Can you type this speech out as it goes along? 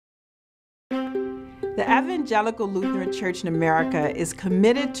The Evangelical Lutheran Church in America is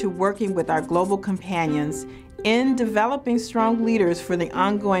committed to working with our global companions in developing strong leaders for the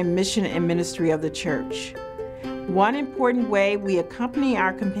ongoing mission and ministry of the church. One important way we accompany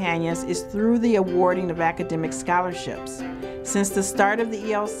our companions is through the awarding of academic scholarships. Since the start of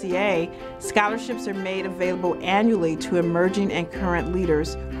the ELCA, scholarships are made available annually to emerging and current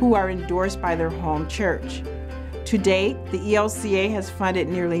leaders who are endorsed by their home church. To date, the ELCA has funded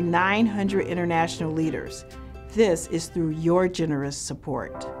nearly 900 international leaders. This is through your generous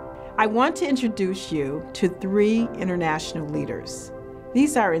support. I want to introduce you to 3 international leaders.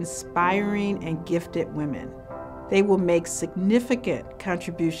 These are inspiring and gifted women. They will make significant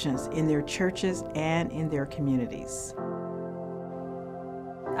contributions in their churches and in their communities.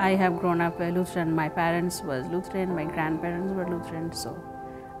 I have grown up Lutheran. My parents were Lutheran, my grandparents were Lutheran, so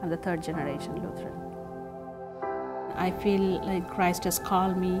I'm the 3rd generation Lutheran. I feel like Christ has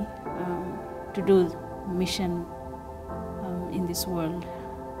called me to do mission in this world.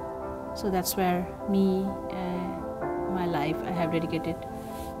 So that's where my life I have dedicated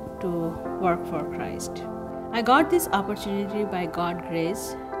to work for Christ. I got this opportunity by God's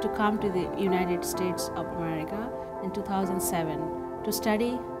grace to come to the United States of America in 2007 to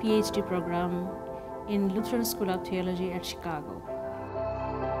study PhD program in Lutheran School of Theology at Chicago.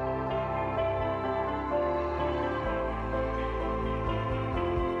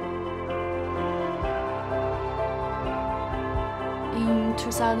 In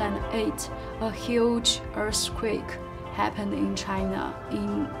 2008, a huge earthquake happened in China,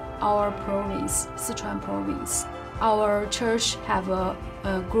 in our province, Sichuan province. Our church have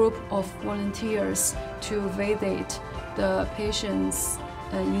a group of volunteers to visit the patients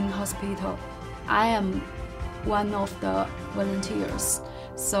in hospital. I am one of the volunteers.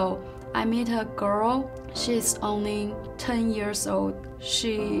 So I met a girl, she's only 10 years old.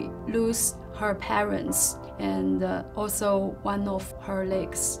 She lost her parents and also one of her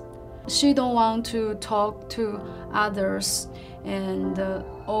legs. She don't want to talk to others and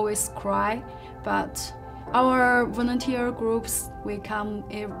always cry, but our volunteer groups, we come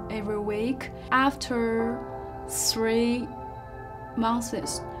every week. After 3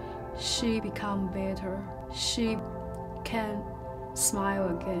 months, she become better. She can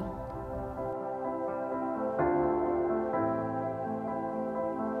smile again.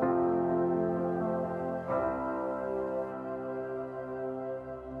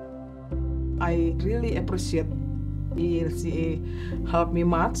 I really appreciate ELCA helped me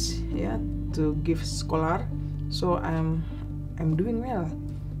much, to give scholar. So I'm doing well,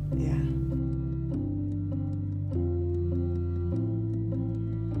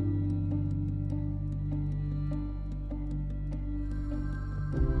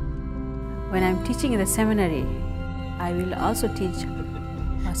 When I'm teaching in the seminary, I will also teach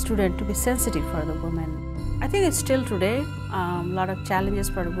a student to be sensitive for the women. I think it's still today a lot of challenges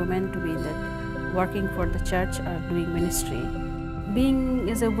for women to be working for the church or doing ministry. Being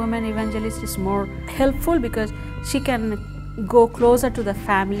as a woman evangelist is more helpful because she can go closer to the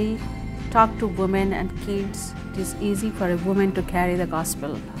family, talk to women and kids. It is easy for a woman to carry the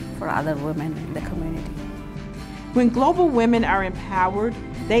gospel for other women in the community. When global women are empowered,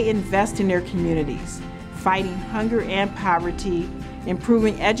 they invest in their communities, fighting hunger and poverty,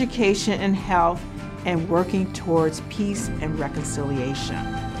 improving education and health, and working towards peace and reconciliation.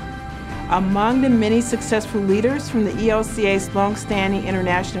 Among the many successful leaders from the ELCA's long-standing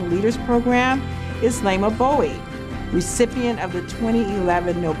International Leaders Program is Lema Bowie, recipient of the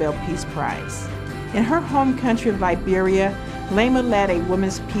 2011 Nobel Peace Prize. In her home country of Liberia, Lema led a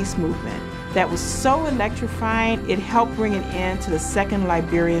women's peace movement that was so electrifying it helped bring an end to the Second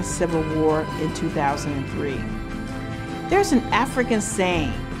Liberian Civil War in 2003. There's an African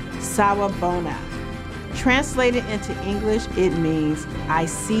saying, Sawabona. Translated into English, it means, I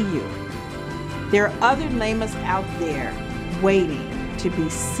see you. There are other Lemas out there waiting to be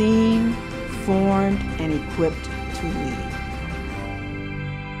seen, formed, and equipped to lead.